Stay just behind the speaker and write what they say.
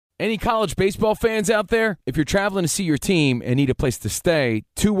Any college baseball fans out there? If you're traveling to see your team and need a place to stay,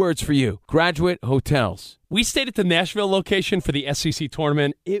 2 words for you: Graduate Hotels. We stayed at the Nashville location for the SEC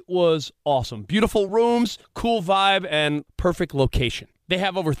tournament. It was awesome. Beautiful rooms, cool vibe, and perfect location. They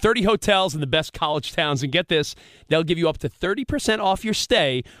have over 30 hotels in the best college towns, and get this, they'll give you up to 30% off your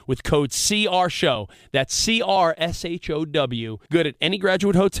stay with code CRSHOW. That's CRSHOW. Good at any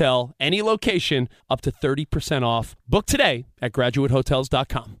Graduate Hotel, any location, up to 30% off. Book today at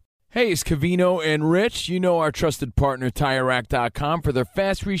graduatehotels.com. Hey, it's Covino and Rich. You know our trusted partner, TireRack.com, for their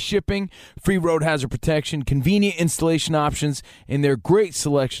fast reshipping, free road hazard protection, convenient installation options, and their great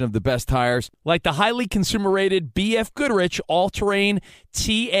selection of the best tires, like the highly consumer-rated BF Goodrich All-Terrain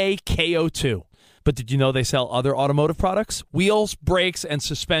TAKO2. But did you know they sell other automotive products? Wheels, brakes, and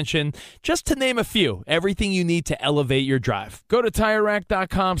suspension, just to name a few. Everything you need to elevate your drive. Go to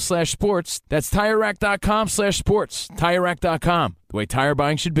TireRack.com/sports. That's TireRack.com/sports. TireRack.com, the way tire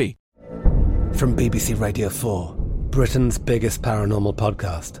buying should be. From BBC Radio 4, Britain's biggest paranormal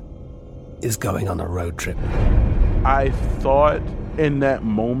podcast is going on a road trip. I thought in that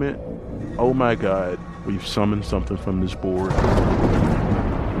moment, oh my God, we've summoned something from this board.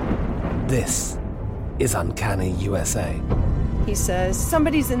 This is Uncanny USA. He says,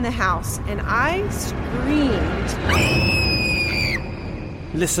 somebody's in the house, and I screamed.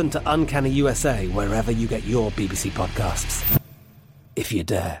 Listen to Uncanny USA wherever you get your BBC podcasts, if you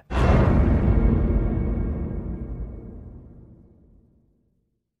dare.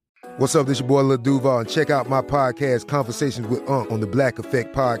 What's up, this your boy Lil Duval, and check out my podcast, Conversations with Unc, on the Black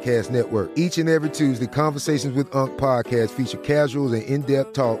Effect Podcast Network. Each and every Tuesday, Conversations with Unc podcast feature casuals and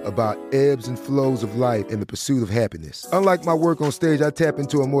in-depth talk about ebbs and flows of life and the pursuit of happiness. Unlike my work on stage, I tap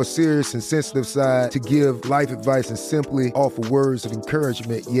into a more serious and sensitive side to give life advice and simply offer words of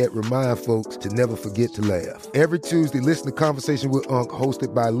encouragement, yet remind folks to never forget to laugh. Every Tuesday, listen to Conversations with Unc,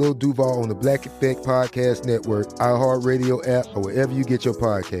 hosted by Lil Duval on the Black Effect Podcast Network, iHeartRadio app, or wherever you get your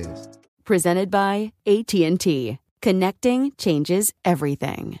podcasts. Presented by AT&T. Connecting changes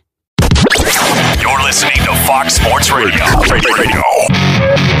everything. You're listening to Fox Sports Radio.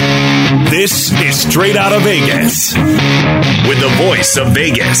 This is Straight Outta Vegas. With the voice of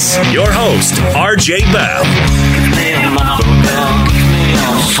Vegas, your host, RJ Bell. Give me a number, girl. Give me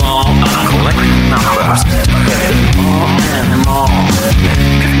a phone. I'm collecting numbers. More and more.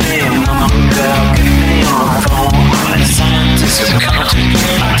 Give me a number, girl. Give me a phone. I'm a scientist who's counting.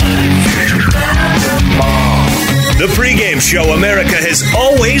 The pregame show America has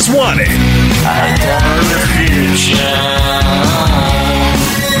always wanted. I tell the future.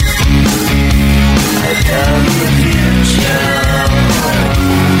 I tell the future.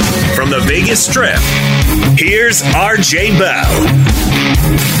 From the Vegas Strip, here's RJ Bell.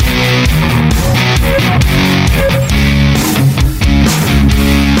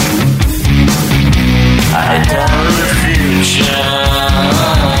 I tell the future.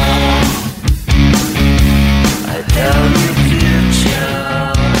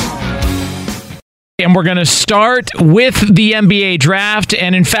 And we're going to start with the NBA draft.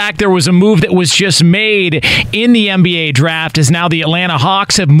 And in fact, there was a move that was just made in the NBA draft, as now the Atlanta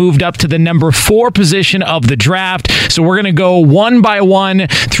Hawks have moved up to the number 4 position of the draft. So we're going to go one by one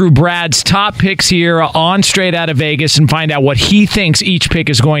through Brad's top picks here on Straight Outta Vegas and find out what he thinks each pick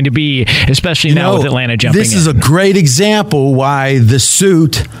is going to be, especially now with Atlanta jumping in. This is a great example why the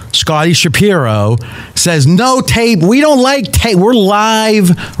suit, Scotty Shapiro, says no tape. We don't like tape. We're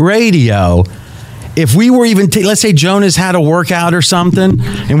live radio. If we were even, let's say Jonas had a workout or something,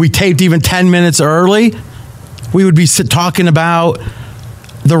 and we taped even 10 minutes early, we would be talking about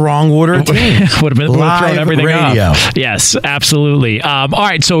the wrong order team. Would have been throwing everything radio. Up. Yes, absolutely. All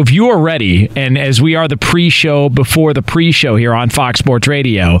right, so if you are ready, and as we are the pre-show before the pre-show here on Fox Sports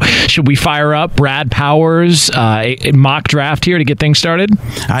Radio, should we fire up Brad Powers' mock draft here to get things started?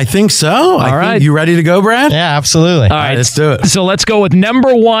 I think so. All right. You ready to go, Brad? Yeah, absolutely. All right, let's do it. So let's go with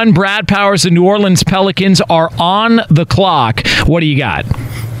number 1, Brad Powers. The New Orleans Pelicans are on the clock. What do you got?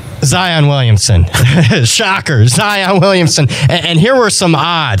 Zion Williamson. Shocker. Zion Williamson. And here were some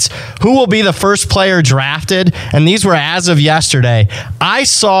odds. Who will be the first player drafted? And these were as of yesterday. I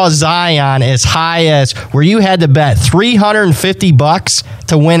saw Zion as high as where you had to bet $350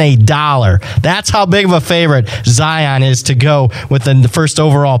 to win $1. That's how big of a favorite Zion is to go with the first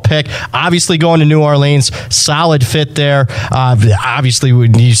overall pick. Obviously going to New Orleans. Solid fit there. Obviously,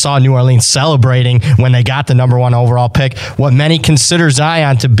 you saw New Orleans celebrating when they got the number 1 overall pick. What many consider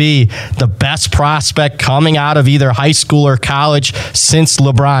Zion to be be the best prospect coming out of either high school or college since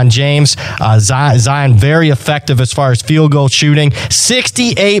LeBron James. Zion very effective as far as field goal shooting,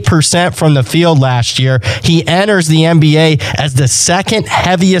 68% from the field last year. He enters the NBA as the second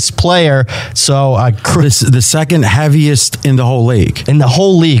heaviest player. So the second heaviest in the whole league. In the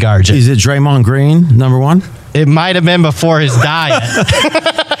whole league, RJ. Is it Draymond Green, number one? It might have been before his diet.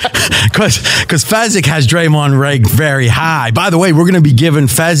 Because Fezzik has Draymond ranked very high. By the way, we're going to be giving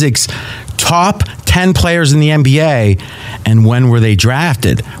Fezzik's top 10 players in the NBA and when were they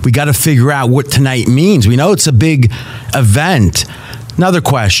drafted. We got to figure out what tonight means. We know it's a big event. Another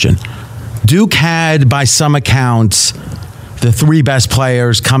question. Duke had, by some accounts, the 3 best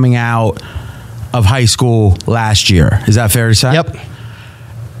players coming out of high school last year. Is that fair to say? Yep.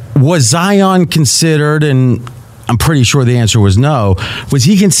 Was Zion considered, and I'm pretty sure the answer was no, was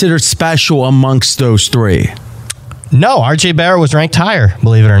he considered special amongst those 3? No, RJ Barrett was ranked higher,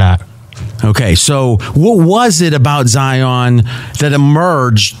 believe it or not. Okay, so what was it about Zion that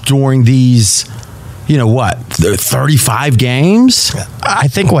emerged during these, 35 games? I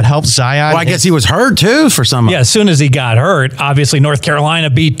think what helped Zion... Well, I guess he was hurt, too, for some... Yeah, as soon as he got hurt, obviously North Carolina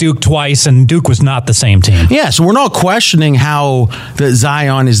beat Duke twice, and Duke was not the same team. Yeah, so we're not questioning how that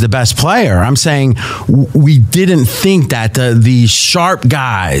Zion is the best player. I'm saying we didn't think that. The sharp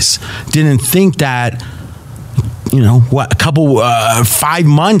guys didn't think that, a couple, 5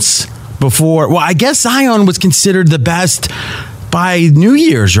 months before... Well, I guess Zion was considered the best by New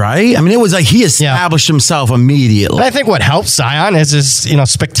Year's, right? I mean, it was like he established himself immediately. But I think what helps Zion is his,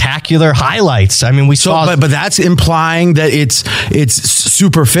 spectacular highlights. I mean, we saw... But that's implying that it's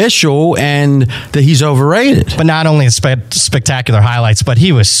superficial and that he's overrated. But not only spectacular highlights, but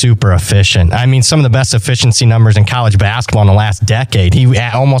he was super efficient. I mean, some of the best efficiency numbers in college basketball in the last decade. He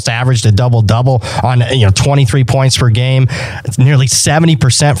almost averaged a double-double on 23 points per game. It's nearly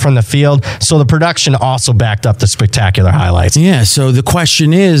 70% from the field. So the production also backed up the spectacular highlights. Yeah, so the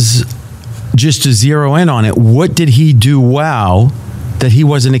question is, just to zero in on it, what did he do well that he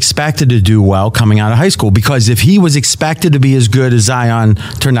wasn't expected to do well coming out of high school? Because if he was expected to be as good as Zion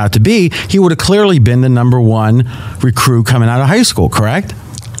turned out to be, he would have clearly been the number 1 recruit coming out of high school, correct?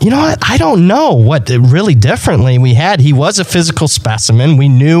 You know what? I don't know what really differently we had. He was a physical specimen. We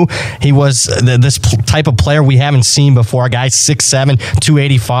knew he was this type of player we haven't seen before. A guy 6'7",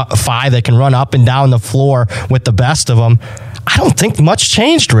 285 that can run up and down the floor with the best of them. I don't think much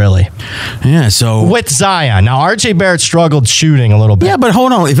changed, really. Yeah, so... With Zion. Now, RJ Barrett struggled shooting a little bit. Yeah, but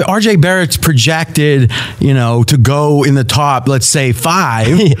hold on. If RJ Barrett's projected, to go in the top, let's say 5,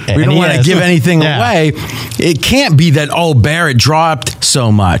 we don't want to give anything away, it can't be that, Barrett dropped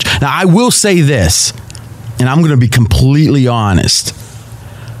so much. Now, I will say this, and I'm going to be completely honest.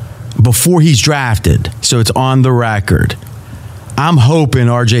 Before he's drafted, so it's on the record, I'm hoping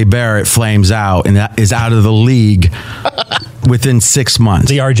RJ Barrett flames out and is out of the league within 6 months.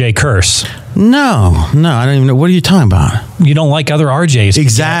 The RJ curse. No, I don't even know. What are you talking about? You don't like other RJs.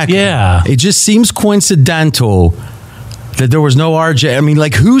 Exactly. Yeah. It just seems coincidental that there was no RJ. I mean,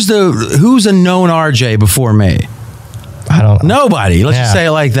 like, who's a known RJ before me? I don't know. Nobody. Let's just say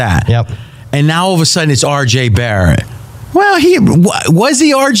it like that. Yep. And now all of a sudden it's RJ Barrett. Well, was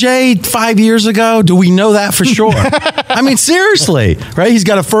he RJ 5 years ago? Do we know that for sure? I mean, seriously, right? He's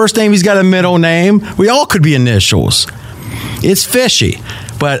got a first name. He's got a middle name. We all could be initials. It's fishy.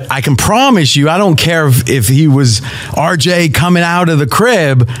 But I can promise you, I don't care if he was RJ coming out of the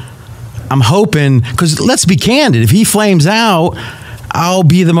crib. I'm hoping, because let's be candid, if he flames out, I'll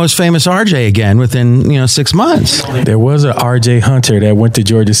be the most famous RJ again within 6 months. There was a RJ Hunter that went to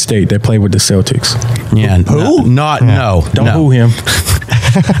Georgia State that played with the Celtics. Yeah, who? No. Don't boo him.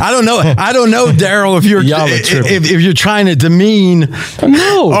 I don't know, Daryl. If you're trying to demean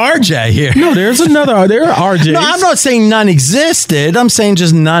RJ here. No, there are RJs. No, I'm not saying none existed. I'm saying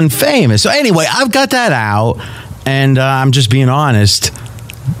just none famous. So anyway, I've got that out, and I'm just being honest,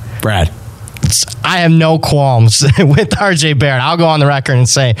 Brad. I have no qualms with RJ Barrett. I'll go on the record and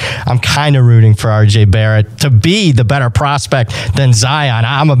say I'm kind of rooting for RJ Barrett to be the better prospect than Zion.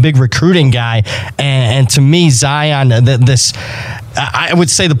 I'm a big recruiting guy, and to me, Zion, I would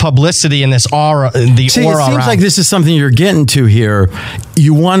say the publicity and this aura, aura. It seems like this is something you're getting to here.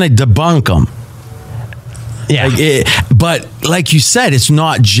 You want to debunk them. Yeah. But like you said, it's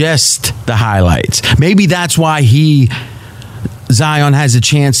not just the highlights. Maybe that's why Zion has a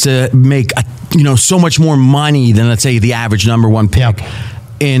chance to make so much more money than, let's say, the average number 1 pick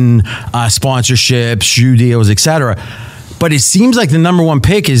in sponsorships, shoe deals, etc. But it seems like the number 1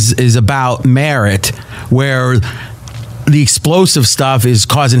 pick is about merit, where the explosive stuff is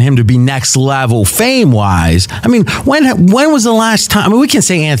causing him to be next level fame wise. I mean, when was the last time? I mean, we can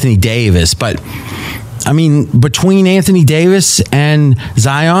say Anthony Davis, but I mean, between Anthony Davis and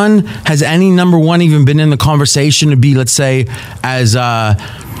Zion, has any number one even been in the conversation to be, let's say, as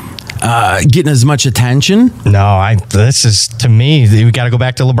getting as much attention? No, this is, to me, we got to go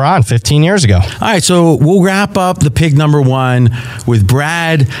back to LeBron 15 years ago. All right, so we'll wrap up the pick number one with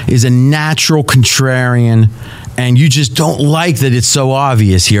Brad is a natural contrarian, and you just don't like that it's so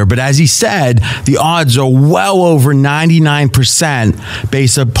obvious here. But as he said, the odds are well over 99%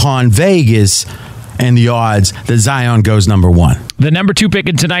 based upon Vegas and the odds that Zion goes number one. The number 2 pick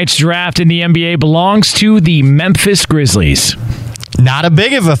in tonight's draft in the NBA belongs to the Memphis Grizzlies. Not a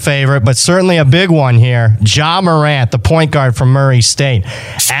big of a favorite, but certainly a big one here. Ja Morant, the point guard from Murray State.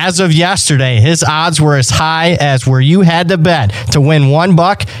 As of yesterday, his odds were as high as where you had to bet to win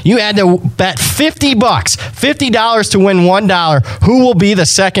 $1. You had to bet $50, $50 to win $1. Who will be the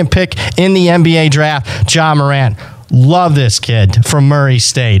second pick in the NBA draft? Ja Morant. Love this kid from Murray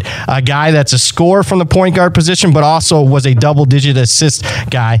State. A guy that's a scorer from the point guard position, but also was a double-digit assist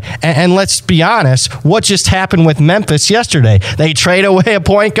guy. And let's be honest, what just happened with Memphis yesterday? They trade away a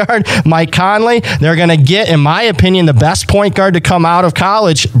point guard, Mike Conley. They're going to get, in my opinion, the best point guard to come out of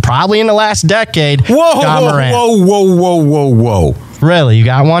college, probably in the last decade. Whoa. Really? You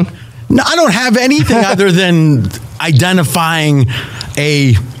got one? No, I don't have anything other than identifying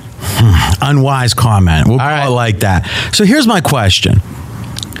a unwise comment. We'll call it like that. So here's my question.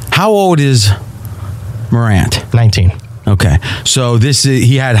 How old is Morant? 19. Okay. So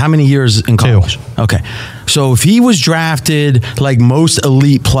he had how many years in college? 2. Okay. So if he was drafted like most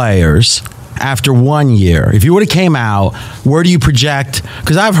elite players after 1 year, if he would have came out, where do you project?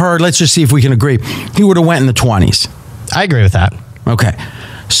 Because I've heard, let's just see if we can agree, he would have went in the 20s. I agree with that. Okay.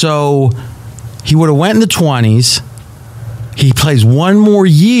 So he would have went in the 20s. He plays 1 more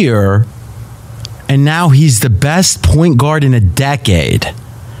year, and now he's the best point guard in a decade.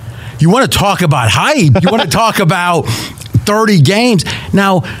 You want to talk about hype? You want to talk about 30 games?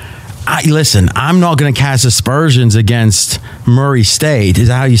 Now, listen, I'm not going to cast aspersions against Murray State. Is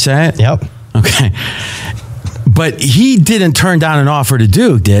that how you say it? Yep. Okay. But he didn't turn down an offer to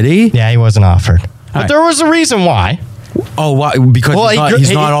Duke, did he? Yeah, he wasn't offered. But there was a reason why. Oh, why? Because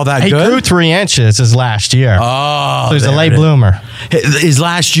he's not all that good? He grew 3 inches his last year. Oh, so he's a late bloomer. His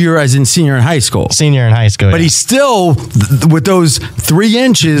last year as in senior in high school. Senior in high school, But he's still, with those 3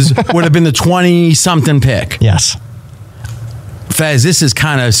 inches, would have been the 20-something pick. Yes. Fez, this is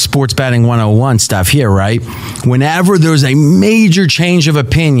kind of sports betting 101 stuff here, right? Whenever there's a major change of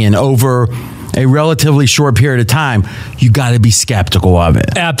opinion over a relatively short period of time, you got to be skeptical of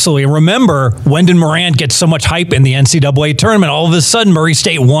it. Absolutely. Remember, when did Morant get so much hype in the NCAA tournament? All of a sudden, Murray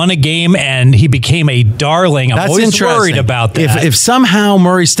State won a game and he became a darling. I'm always worried about that. If somehow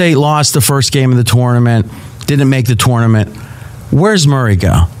Murray State lost the first game of the tournament, didn't make the tournament, where's Murray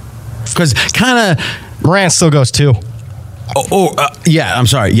go? Because kind of Morant still goes 2. Yeah, I'm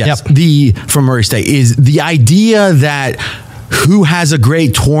sorry. Yes. Yep. From Murray State is the idea that who has a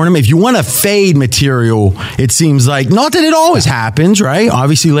great tournament. If you want to fade material, it seems like, not that it always happens, right?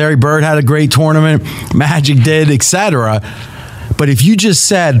 Obviously, Larry Bird had a great tournament, Magic did, etc. But if you just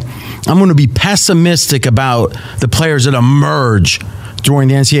said, I'm going to be pessimistic about the players that emerge during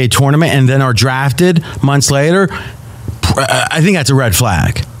the NCAA tournament and then are drafted months later, I think that's a red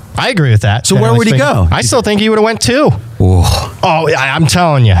flag. I agree with that. So where would he go? I still think he would have went 2. Ooh. Oh, I'm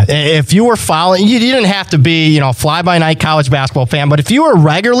telling you, if you were following, you didn't have to be, fly-by-night college basketball fan, but if you were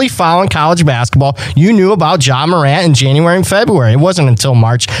regularly following college basketball, you knew about Ja Morant in January and February. It wasn't until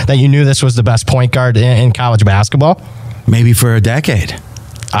March that you knew this was the best point guard in college basketball. Maybe for a decade.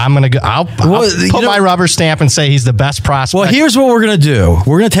 I'll put my rubber stamp and say he's the best prospect. Well, here's what we're going to do.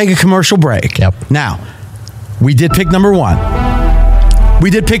 We're going to take a commercial break. Yep. Now, we did pick number 1. We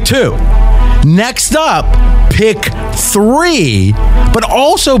did pick 2. Next up, pick 3. But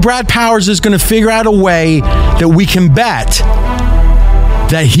also, Brad Powers is going to figure out a way that we can bet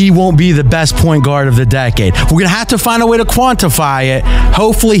that he won't be the best point guard of the decade. We're going to have to find a way to quantify it.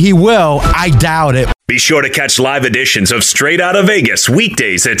 Hopefully he will. I doubt it. Be sure to catch live editions of Straight Outta Vegas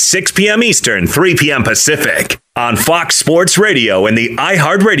weekdays at 6 p.m. Eastern, 3 p.m. Pacific on Fox Sports Radio and the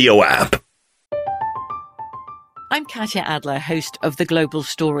iHeartRadio app. I'm Katya Adler, host of The Global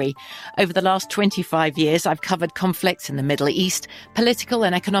Story. Over the last 25 years, I've covered conflicts in the Middle East, political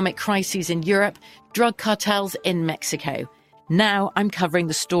and economic crises in Europe, drug cartels in Mexico. Now I'm covering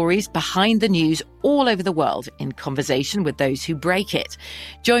the stories behind the news all over the world in conversation with those who break it.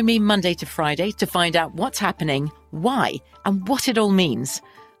 Join me Monday to Friday to find out what's happening, why, and what it all means.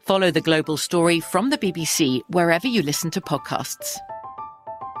 Follow The Global Story from the BBC wherever you listen to podcasts.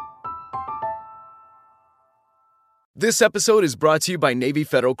 This episode is brought to you by Navy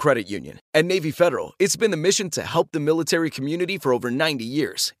Federal Credit Union. At Navy Federal, it's been the mission to help the military community for over 90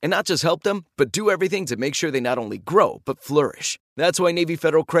 years. And not just help them, but do everything to make sure they not only grow, but flourish. That's why Navy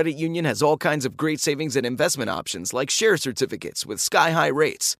Federal Credit Union has all kinds of great savings and investment options like share certificates with sky-high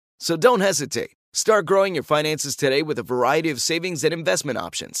rates. So don't hesitate. Start growing your finances today with a variety of savings and investment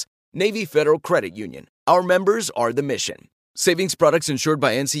options. Navy Federal Credit Union. Our members are the mission. Savings products insured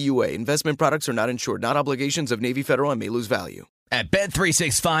by NCUA. Investment products are not insured, not obligations of Navy Federal and may lose value. At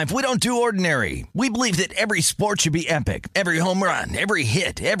Bet365, we don't do ordinary. We believe that every sport should be epic. Every home run, every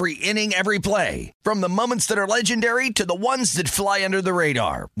hit, every inning, every play. From the moments that are legendary to the ones that fly under the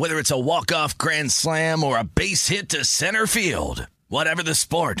radar. Whether it's a walk-off grand slam or a base hit to center field. Whatever the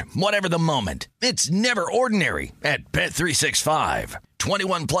sport, whatever the moment, it's never ordinary at Bet365.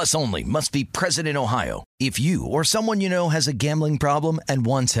 21 plus only. Must be present in Ohio. If you or someone you know has a gambling problem and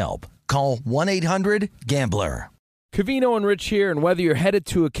wants help, call 1-800-GAMBLER. Covino and Rich here, and whether you're headed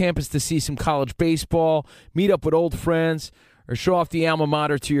to a campus to see some college baseball, meet up with old friends, or show off the alma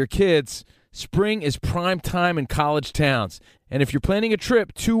mater to your kids, spring is prime time in college towns. And if you're planning a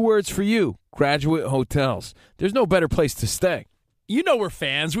trip, 2 words for you: Graduate Hotels. There's no better place to stay. You know we're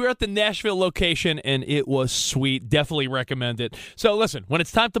fans. We were at the Nashville location, and it was sweet. Definitely recommend it. So listen, when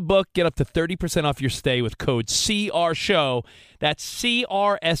it's time to book, get up to 30% off your stay with code CRSHOW. That's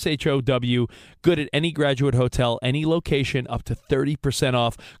CRSHOW. Good at any Graduate Hotel, any location, up to 30%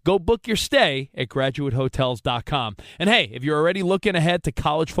 off. Go book your stay at graduatehotels.com. And hey, if you're already looking ahead to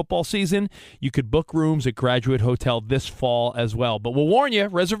college football season, you could book rooms at Graduate Hotel this fall as well. But we'll warn you,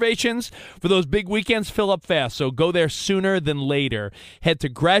 reservations for those big weekends fill up fast, so go there sooner than later. Head to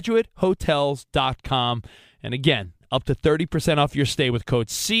graduatehotels.com. And again, up to 30% off your stay with code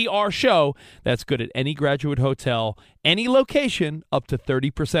CRSHOW. That's good at any Graduate Hotel, any location, up to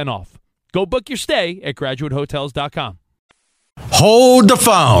 30% off. Go book your stay at graduatehotels.com. Hold the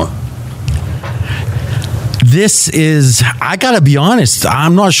phone. This is, I got to be honest,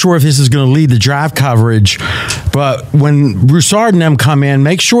 I'm not sure if this is going to lead the draft coverage, but when Broussard and them come in,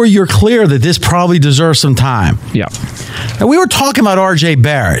 make sure you're clear that this probably deserves some time. Yeah. And we were talking about R.J.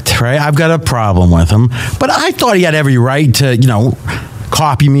 Barrett, right? I've got a problem with him, but I thought he had every right to,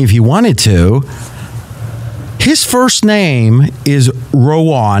 copy me if he wanted to. His first name is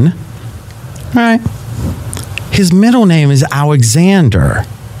Rowan, right? His middle name is Alexander.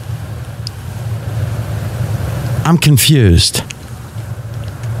 I'm confused.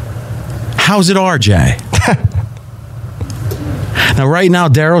 How's it RJ? Now, right now,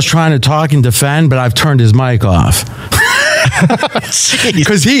 Daryl's trying to talk and defend, but I've turned his mic off.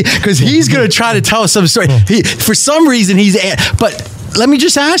 Because he's going to try to tell us some story. For some reason, but let me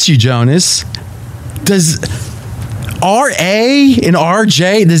just ask you, Jonas, does R.A. and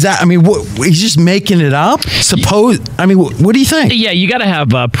R.J., does that, he's just making it up? What do you think? Yeah, you got to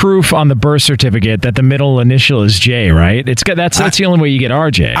have proof on the birth certificate that the middle initial is J, right? That's the only way you get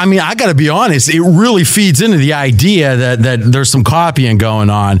R.J. I got to be honest, it really feeds into the idea that there's some copying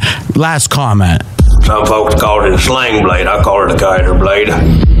going on. Last comment. Some folks call it a sling blade. I call it a guider blade.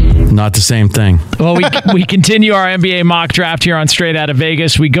 Not the same thing. Well, we continue our NBA mock draft here on Straight Outta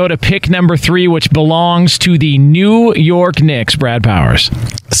Vegas. We go to pick number 3, which belongs to the New York Knicks. Brad Powers.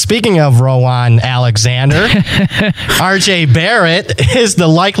 Speaking of Rowan Alexander, R.J. Barrett is the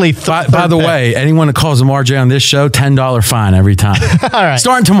likely By the way, anyone that calls him R.J. on this show, $10 fine every time. All right.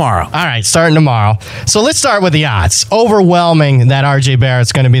 Starting tomorrow. All right, starting tomorrow. So let's start with the odds. Overwhelming that R.J.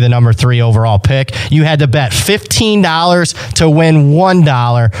 Barrett's going to be the number 3 overall pick. You had to bet $15 to win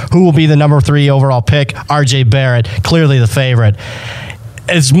 $1. Who will be the number 3 overall pick? R.J. Barrett, clearly the favorite.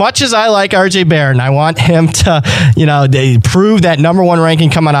 As much as I like R.J. Barrett and I want him to, they prove that number 1 ranking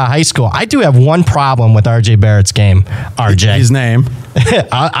coming out of high school, I do have one problem with R.J. Barrett's game, R.J. His name.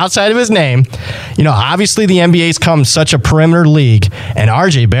 Outside of his name, obviously the NBA's come such a perimeter league, and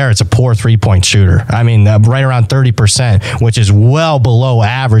R.J. Barrett's a poor three-point shooter. Right around 30%, which is well below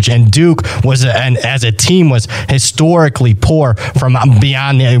average. And Duke as a team was historically poor from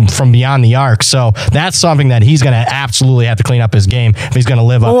beyond the arc. So that's something that he's going to absolutely have to clean up his game if he's going to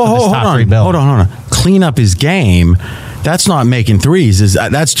live up to this top 3 bill. Hold on. Clean up his game. That's not making threes.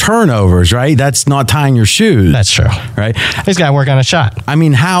 That's turnovers, right? That's not tying your shoes. That's true. Right? He's got to work on a shot.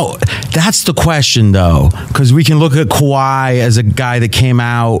 How? That's the question, though, because we can look at Kawhi as a guy that came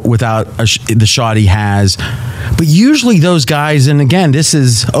out without the shot he has. But usually those guys, and again, this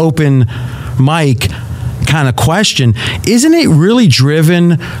is open mic kind of question, isn't it really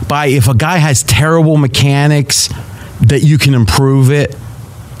driven by if a guy has terrible mechanics that you can improve it?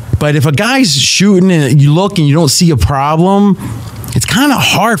 But if a guy's shooting and you look and you don't see a problem, it's kind of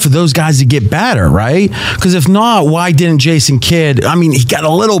hard for those guys to get better, right? Because if not, why didn't Jason Kidd? I mean, he got a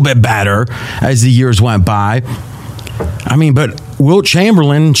little bit better as the years went by. I mean, but Wilt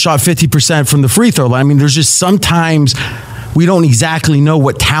Chamberlain shot 50% from the free throw line. I mean, there's just sometimes we don't exactly know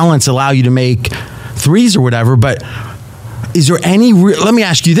what talents allow you to make threes or whatever, but is there any let me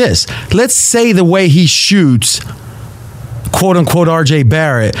ask you this. Let's say the way he shoots, quote unquote RJ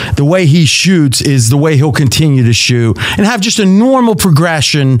Barrett, the way he shoots is the way he'll continue to shoot and have just a normal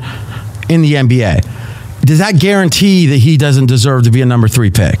progression in the NBA. Does that guarantee that he doesn't deserve to be a number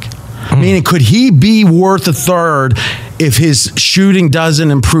 3 pick? Meaning, could he be worth a third if his shooting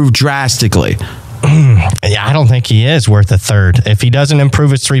doesn't improve drastically? Yeah, I don't think he is worth a third if he doesn't improve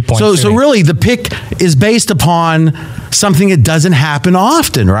his 3-point shooting. So really, the pick is based upon something that doesn't happen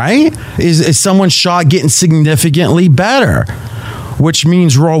often, right? Is someone's shot getting significantly better? Which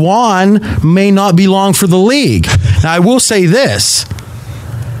means Rowan may not be long for the league. Now, I will say this.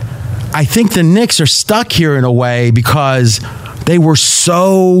 I think the Knicks are stuck here in a way because they were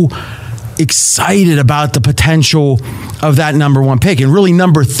so excited about the potential of that number 1 pick. And really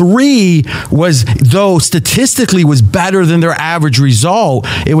number 3 was, though statistically was better than their average result,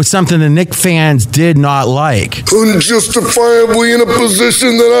 it was something the Knicks fans did not like. Unjustifiably in a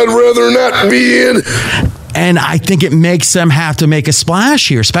position that I'd rather not be in. And I think it makes them have to make a splash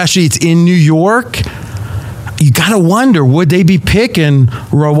here, especially it's in New York. You got to wonder, would they be picking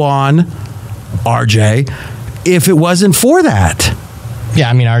Rowan, RJ, if it wasn't for that? Yeah,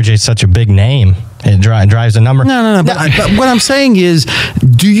 I mean, RJ's such a big name. It drives the number. No. But what I'm saying is,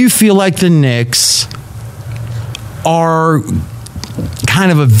 do you feel like the Knicks are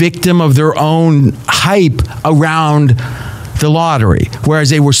kind of a victim of their own hype around the lottery?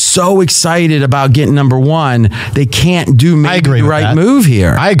 Whereas they were so excited about getting number 1, they can't do the right move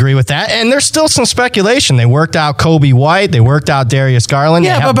here. I agree with that. And there's still some speculation. They worked out Kobe White. They worked out Darius Garland.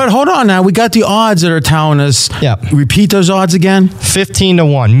 Yeah, but hold on now. We got the odds that are telling us. Yeah. Repeat those odds again.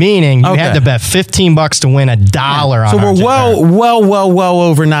 15-1, meaning you had to bet $15 to win $1 on So we're RJ well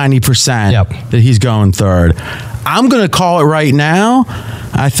over 90% that he's going third. I'm going to call it right now.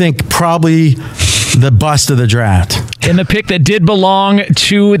 I think probably the bust of the draft. And the pick that did belong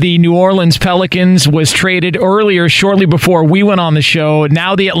to the New Orleans Pelicans was traded earlier, shortly before we went on the show.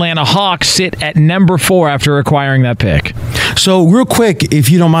 Now the Atlanta Hawks sit at number 4 after acquiring that pick. So real quick, if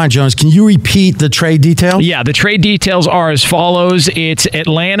you don't mind, Jones, can you repeat the trade details? Yeah, the trade details are as follows. It's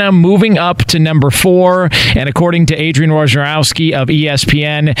Atlanta moving up to number 4. And according to Adrian Wojnarowski of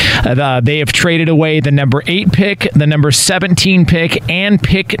ESPN, they have traded away the number 8 pick, the number 17 pick, and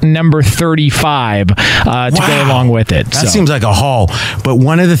pick number 35 to go along with it. That seems like a haul. But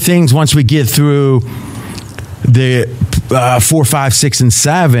one of the things, once we get through the 4, 5, 6, and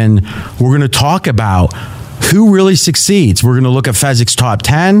 7, we're going to talk about who really succeeds. We're going to look at Fezzik's top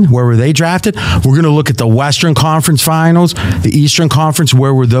 10. Where were they drafted? We're going to look at the Western Conference Finals, the Eastern Conference.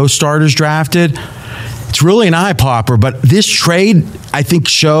 Where were those starters drafted? It's really an eye popper. But this trade, I think,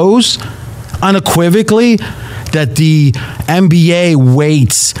 shows unequivocally that the NBA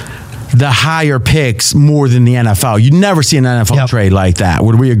weights the higher picks more than the NFL. You'd never see an NFL trade like that.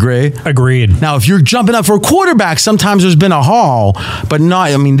 Would we agree? Agreed. Now, if you're jumping up for a quarterback, sometimes there's been a haul, but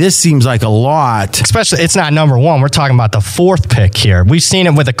not, I mean, this seems like a lot. Especially, it's not number 1. We're talking about the 4th pick here. We've seen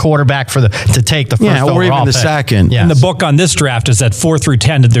it with a quarterback to take the first overall or even the pick. second. Yes. And the book on this draft is that 4 through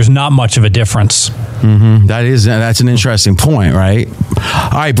 10, that there's not much of a difference. Mm-hmm. That's an interesting point, right?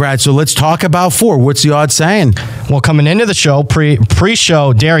 All right, Brad, so let's talk about 4. What's the odds saying? Well, coming into the show,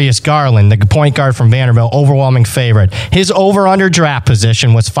 pre-show, Darius Garland, the point guard from Vanderbilt, overwhelming favorite. His over-under draft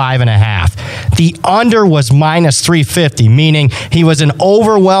position was 5.5. The under was minus 350, meaning he was an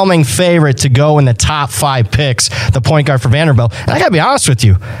overwhelming favorite to go in the top 5 picks, the point guard for Vanderbilt. And I got to be honest with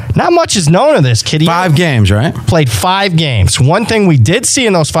you, not much is known of this kid. 5 games, right? Played 5 games. One thing we did see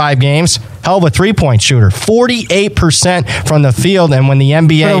in those 5 games, hell of a 3-point shooter, 48% from the field. And when the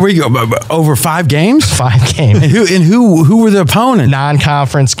NBA over 5 games, 5 games, and who were the opponents?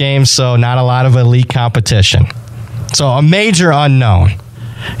 Non-conference games, so not a lot of elite competition. So a major unknown.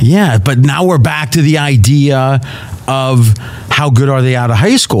 Yeah, but now we're back to the idea of how good are they out of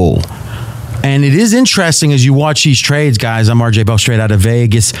high school. And it is interesting as you watch these trades, guys. I'm RJ Bell, straight out of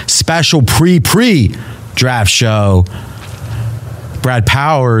Vegas. Special pre-draft show. Brad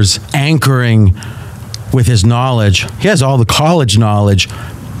Powers anchoring with his knowledge. He has all the college knowledge.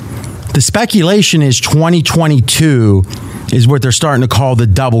 The speculation is 2022 is what they're starting to call the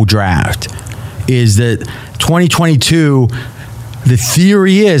double draft. Is that 2022, the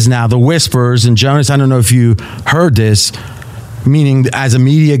theory is now, the whispers, and Jonas, I don't know if you heard this, meaning as a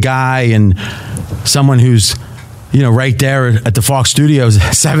media guy and someone who's, right there at the Fox Studios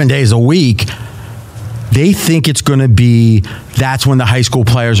 7 days a week, they think it's going to be that's when the high school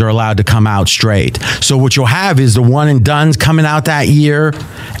players are allowed to come out straight. So what you'll have is the one and dones coming out that year,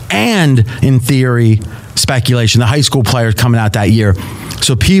 and in theory, speculation, the high school players coming out that year.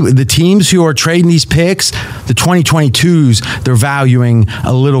 So the teams who are trading these picks, the 2022s, they're valuing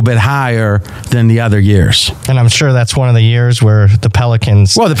a little bit higher than the other years. And I'm sure that's one of the years where the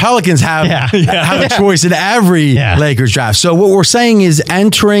Pelicans... Well, the Pelicans have a choice in every Lakers draft. So what we're saying is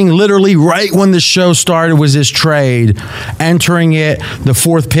entering literally right when the show started was this trade. Entering it, the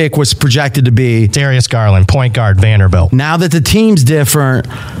fourth pick was projected to be... Darius Garland, point guard, Vanderbilt. Now that the team's different,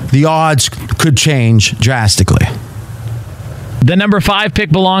 the odds could change drastically. The number 5 pick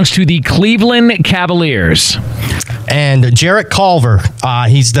belongs to the Cleveland Cavaliers. And Jarrett Culver,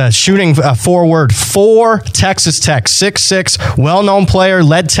 he's the shooting forward for Texas Tech, 6'6", well-known player,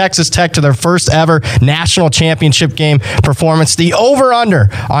 led Texas Tech to their first ever national championship game performance. The over-under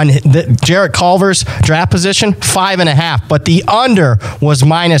on Jarrett Culver's draft position, 5.5, but the under was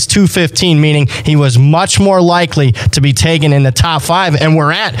minus 215, meaning he was much more likely to be taken in the top 5, and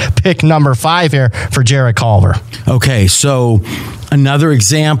we're at pick number 5 here for Jarrett Culver. Okay, so another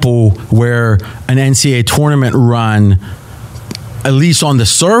example where an NCAA tournament run, at least on the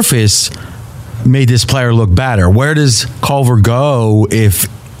surface, made this player look better. Where does Culver go if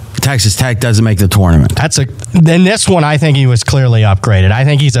Texas Tech doesn't make the tournament? Then this one, I think he was clearly upgraded. I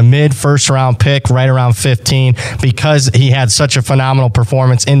think he's a mid-first round pick, right around 15, because he had such a phenomenal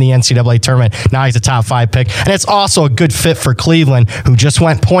performance in the NCAA tournament. Now he's a top 5 pick. And it's also a good fit for Cleveland, who just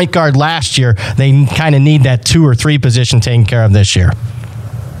went point guard last year. They kind of need that 2 or 3 position taken care of this year.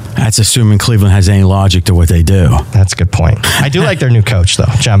 That's assuming Cleveland has any logic to what they do. That's a good point. I do like their new coach, though,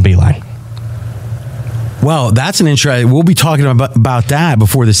 John Beilein. Well, that's an interesting. We'll be talking about that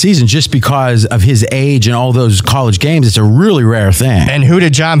before the season, just because of his age and all those college games. It's a really rare thing. And who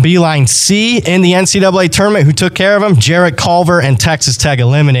did John Beilein see in the NCAA tournament? Who took care of him? Jarrett Culver, and Texas Tech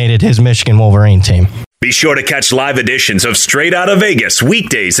eliminated his Michigan Wolverine team. Be sure to catch live editions of Straight Outta Vegas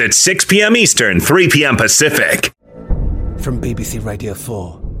weekdays at 6 p.m. Eastern, 3 p.m. Pacific. From BBC Radio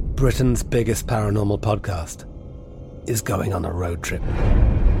 4, Britain's biggest paranormal podcast is going on a road trip.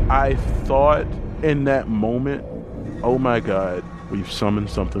 I thought in that moment, oh my God, we've summoned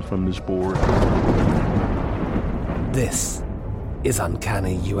something from this board. This is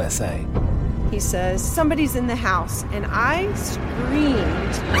Uncanny USA. He says, somebody's in the house, and I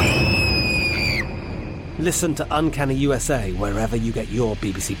screamed. Listen to Uncanny USA wherever you get your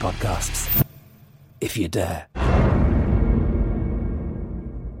BBC podcasts, if you dare.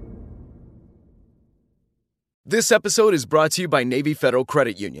 This episode is brought to you by Navy Federal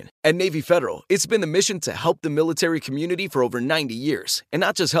Credit Union. At Navy Federal, it's been the mission to help the military community for over 90 years. And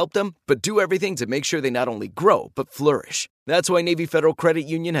not just help them, but do everything to make sure they not only grow, but flourish. That's why Navy Federal Credit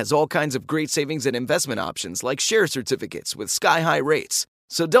Union has all kinds of great savings and investment options like share certificates with sky-high rates.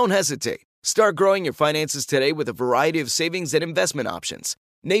 So don't hesitate. Start growing your finances today with a variety of savings and investment options.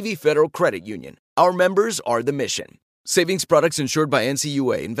 Navy Federal Credit Union. Our members are the mission. Savings products insured by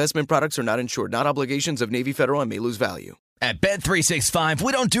NCUA. Investment products are not insured, not obligations of Navy Federal and may lose value. At Bet365,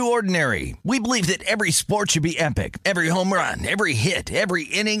 we don't do ordinary. We believe that every sport should be epic. Every home run, every hit, every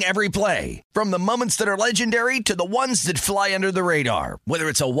inning, every play. From the moments that are legendary to the ones that fly under the radar. Whether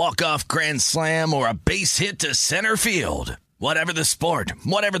it's a walk-off grand slam or a base hit to center field. Whatever the sport,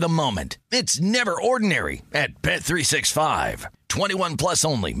 whatever the moment, it's never ordinary at Bet365. 21 plus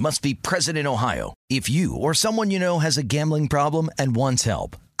only. Must be present in Ohio. If you or someone you know has a gambling problem and wants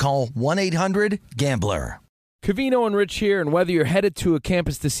help, call 1-800-GAMBLER. Covino and Rich here, and whether you're headed to a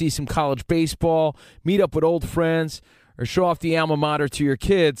campus to see some college baseball, meet up with old friends, or show off the alma mater to your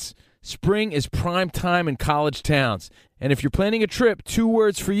kids, spring is prime time in college towns. And if you're planning a trip, 2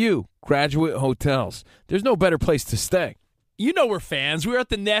 words for you: Graduate Hotels. There's no better place to stay. You know we're fans. We were at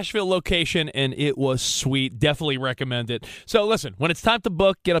the Nashville location, and it was sweet. Definitely recommend it. So listen, when it's time to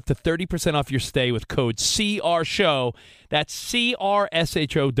book, get up to 30% off your stay with code CRSHOW. That's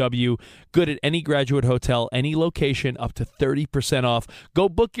CRSHOW. Good at any Graduate Hotel, any location, up to 30% off. Go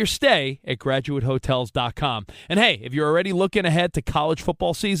book your stay at graduatehotels.com. And hey, if you're already looking ahead to college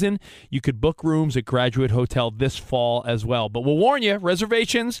football season, you could book rooms at Graduate Hotel this fall as well. But we'll warn you,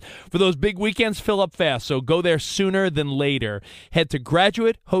 reservations for those big weekends fill up fast, so go there sooner than later. Head to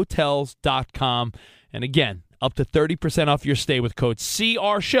graduatehotels.com. And again, up to 30% off your stay with code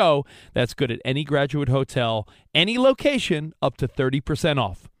CRSHOW. That's good at any Graduate Hotel, any location, up to 30%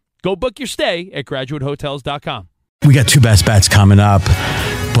 off. Go book your stay at graduatehotels.com. We got 2 best bets coming up.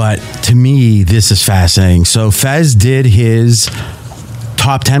 But to me, this is fascinating. So Fez did his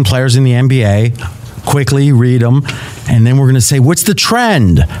top 10 players in the NBA. Quickly read them. And then we're going to say, what's the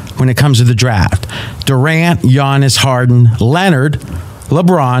trend when it comes to the draft? Durant, Giannis, Harden, Leonard,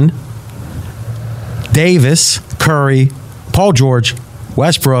 LeBron, Davis, Curry, Paul George,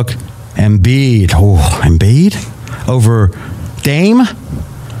 Westbrook, Embiid. Oh, Embiid over Dame?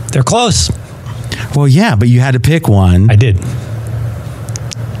 They're close. Well, yeah, but you had to pick one. I did.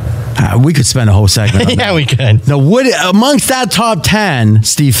 We could spend a whole segment on that. Yeah, we could. Now, amongst that top 10,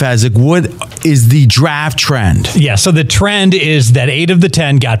 Steve Fezzik, what is the draft trend? Yeah, so the trend is that 8 of the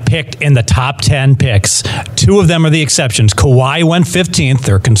 10 got picked in the top 10 picks. 2 of them are the exceptions. Kawhi went 15th.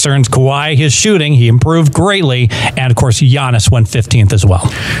 There are concerns Kawhi, his shooting, he improved greatly. And, of course, Giannis went 15th as well.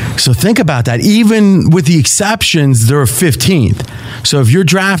 So think about that. Even with the exceptions, they're 15th. So if you're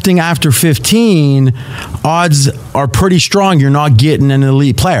drafting after 15, odds are pretty strong you're not getting an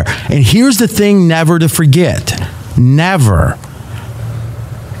elite player. And here's the thing never to forget. Never.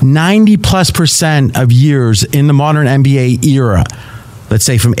 90+% of years in the modern NBA era, let's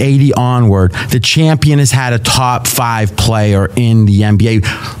say from 80 onward, the champion has had a top 5 player in the NBA.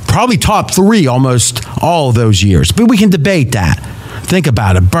 Probably top 3 almost all of those years. But we can debate that. Think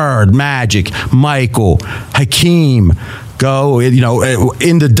about it. Bird, Magic, Michael, Hakeem, go,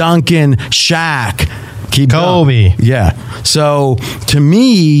 into Duncan, Shaq, keep Kobe. Going. Yeah. So to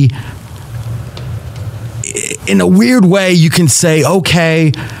me, in a weird way, you can say,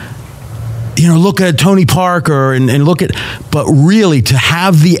 okay, look at Tony Parker and look at, but really to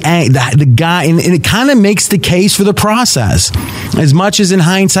have the guy, and it kind of makes the case for the process. As much as in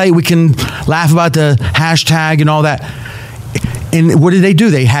hindsight, we can laugh about the hashtag and all that. And what did they do?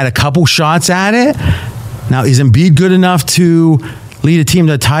 They had a couple shots at it. Now, is Embiid good enough to lead a team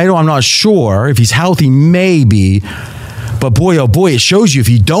to the title? I'm not sure. If he's healthy, maybe. But boy, oh boy, it shows you if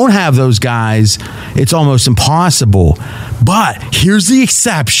you don't have those guys, it's almost impossible. But here's the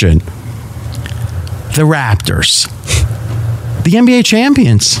exception. The Raptors. The NBA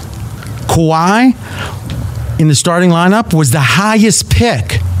champions. Kawhi in the starting lineup was the highest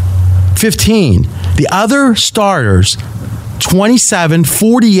pick, 15. The other starters, 27,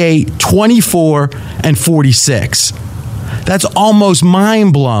 48, 24, and 46. That's almost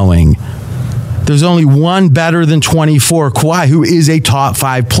mind-blowing. There's only one better than 24, Kawhi, who is a top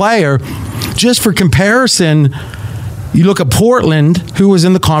 5 player. Just for comparison, you look at Portland, who was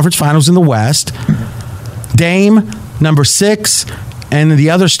in the conference finals in the West. Dame, number 6, and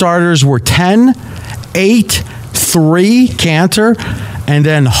the other starters were 10, 8, 3, Cantor, and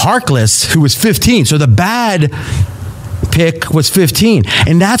then Harkless, who was 15. So the bad pick was 15.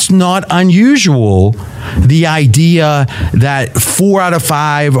 And that's not unusual. The idea that 4 out of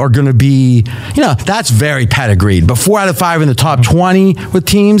 5 are going to be, that's very pedigreed. But 4 out of 5 in the top 20 with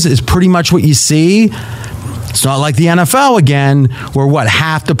teams is pretty much what you see. It's not like the NFL again, where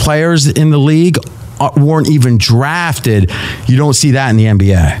half the players in the league weren't even drafted. You don't see that in the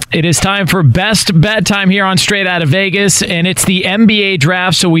NBA. It is time for Best Bet time here on Straight Out of Vegas, and it's the NBA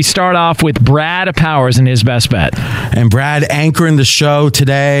draft, so we start off with Brad Powers and his Best Bet. And Brad anchoring the show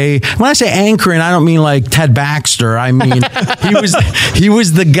today. When I say anchoring, I don't mean like Ted Baxter. I mean, he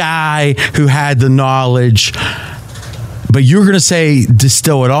was the guy who had the knowledge. But you're going to say,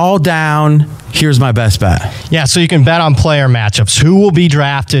 distill it all down. Here's my best bet. Yeah, so you can bet on player matchups. Who will be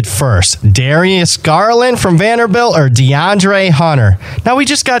drafted first? Darius Garland from Vanderbilt or DeAndre Hunter? Now, we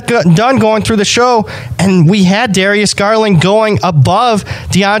just got done going through the show, and we had Darius Garland going above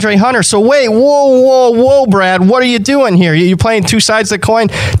DeAndre Hunter. So wait, whoa, Brad. What are you doing here? You playing 2 sides of the coin?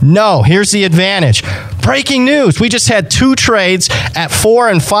 No, here's the advantage. Breaking news. We just had 2 trades at 4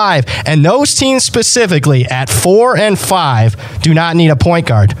 and 5, and those teams specifically at 4 and 5 do not need a point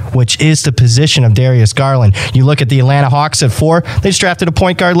guard, which is the position of Darius Garland. You look at the Atlanta Hawks at 4, they just drafted a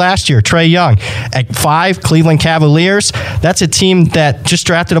point guard last year, Trae Young. At 5, Cleveland Cavaliers, that's a team that just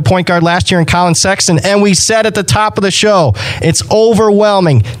drafted a point guard last year in Colin Sexton, and we said at the top of the show, it's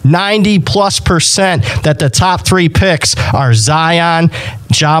overwhelming, 90+% that the top 3 picks are Zion,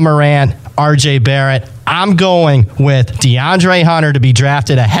 Ja Morant, RJ Barrett. I'm going with DeAndre Hunter to be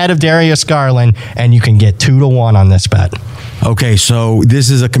drafted ahead of Darius Garland, and you can get 2-1 on this bet. Okay, so this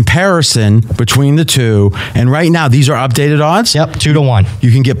is a comparison between the two, and right now these are updated odds? Yep, 2-1.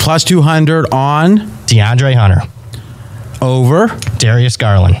 You can get plus 200 on DeAndre Hunter. Over Darius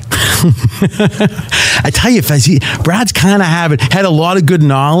Garland. I tell you, Fez, Brad's kind of had a lot of good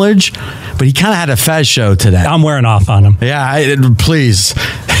knowledge, but he kind of had a Fez show today. I'm wearing off on him. Yeah, please.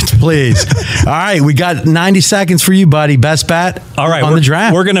 Yes, please. All right, we got 90 seconds for you, buddy. Best bet All right, on the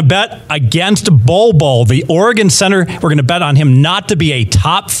draft. We're going to bet against Bol, the Oregon center. We're going to bet on him not to be a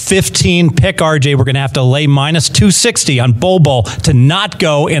top 15 pick, RJ. We're going to have to lay minus 260 on Bol to not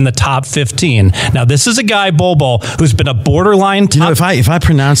go in the top 15. Now, this is a guy, Bol, who's been a borderline top. You know, if I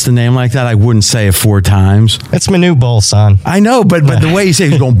pronounce the name like that, I wouldn't say it 4 times. It's Manu Bol, son. I know, but the way you say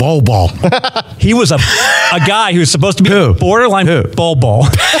he's going Bol. He was a guy who's supposed to be borderline Bol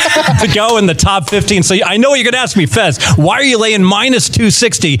to go in the top 15. So I know you're going to ask me, Fez, why are you laying minus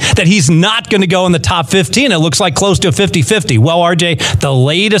 260 that he's not going to go in the top 15? It looks like close to a 50-50. Well, RJ, the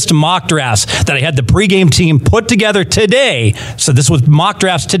latest mock drafts that I had the pregame team put together today, so this was mock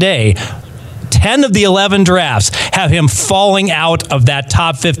drafts today, 10 of the 11 drafts have him falling out of that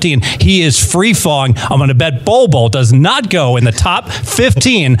top 15. He is free-falling. I'm going to bet Bol does not go in the top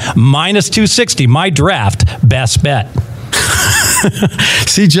 15, minus 260. My draft best bet.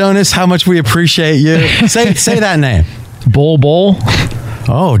 See, Jonas, how much we appreciate you. Say that name. Bol.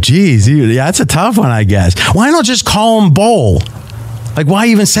 Oh, geez. That's a tough one, I guess. Why not just call him Bol? Like, why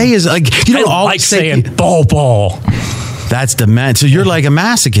even say his... Like, you don't I always like say saying Bol. That's dement. So you're like a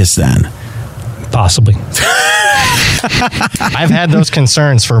masochist then? Possibly. I've had those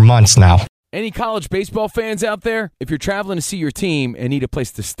concerns for months now. Any college baseball fans out there? If you're traveling to see your team and need a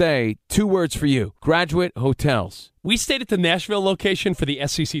place to stay, 2 words for you: Graduate Hotels. We stayed at the Nashville location for the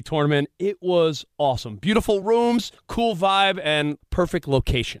SEC tournament. It was awesome. Beautiful rooms, cool vibe, and perfect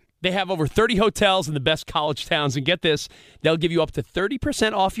location. They have over 30 hotels in the best college towns, and get this, they'll give you up to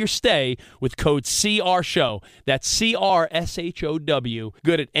 30% off your stay with code CRSHOW. That's CRSHOW.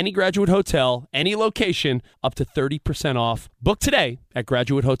 Good at any Graduate Hotel, any location, up to 30% off. Book today at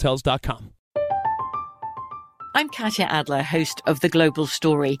graduatehotels.com. I'm Katya Adler, host of The Global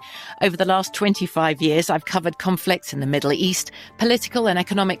Story. Over the last 25 years, I've covered conflicts in the Middle East, political and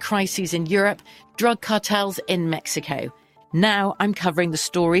economic crises in Europe, drug cartels in Mexico. Now I'm covering the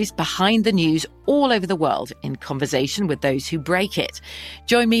stories behind the news all over the world in conversation with those who break it.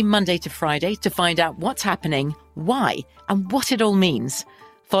 Join me Monday to Friday to find out what's happening, why, and what it all means.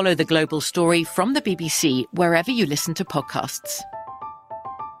 Follow The Global Story from the BBC wherever you listen to podcasts.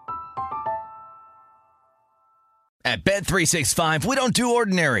 At Bet365, we don't do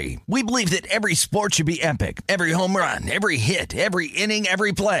ordinary. We believe that every sport should be epic. Every home run, every hit, every inning,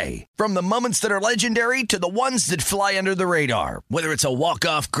 every play. From the moments that are legendary to the ones that fly under the radar. Whether it's a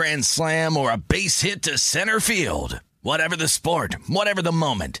walk-off grand slam or a base hit to center field. Whatever the sport, whatever the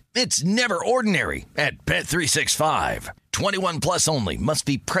moment. It's never ordinary at Bet365. 21 plus only. Must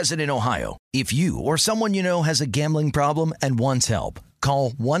be present in Ohio. If you or someone you know has a gambling problem and wants help, call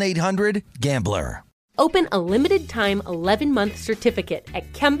 1-800-GAMBLER. Open a limited-time 11-month certificate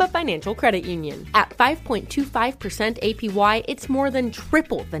at Kemba Financial Credit Union. At 5.25% APY, it's more than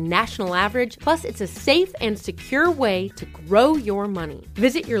triple the national average, plus it's a safe and secure way to grow your money.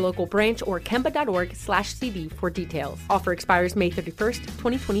 Visit your local branch or kemba.org/CD for details. Offer expires May 31st,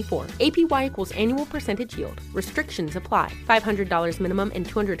 2024. APY equals annual percentage yield. Restrictions apply. $500 minimum and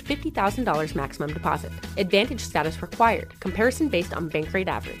 $250,000 maximum deposit. Advantage status required. Comparison based on bank rate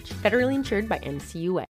average. Federally insured by NCUA.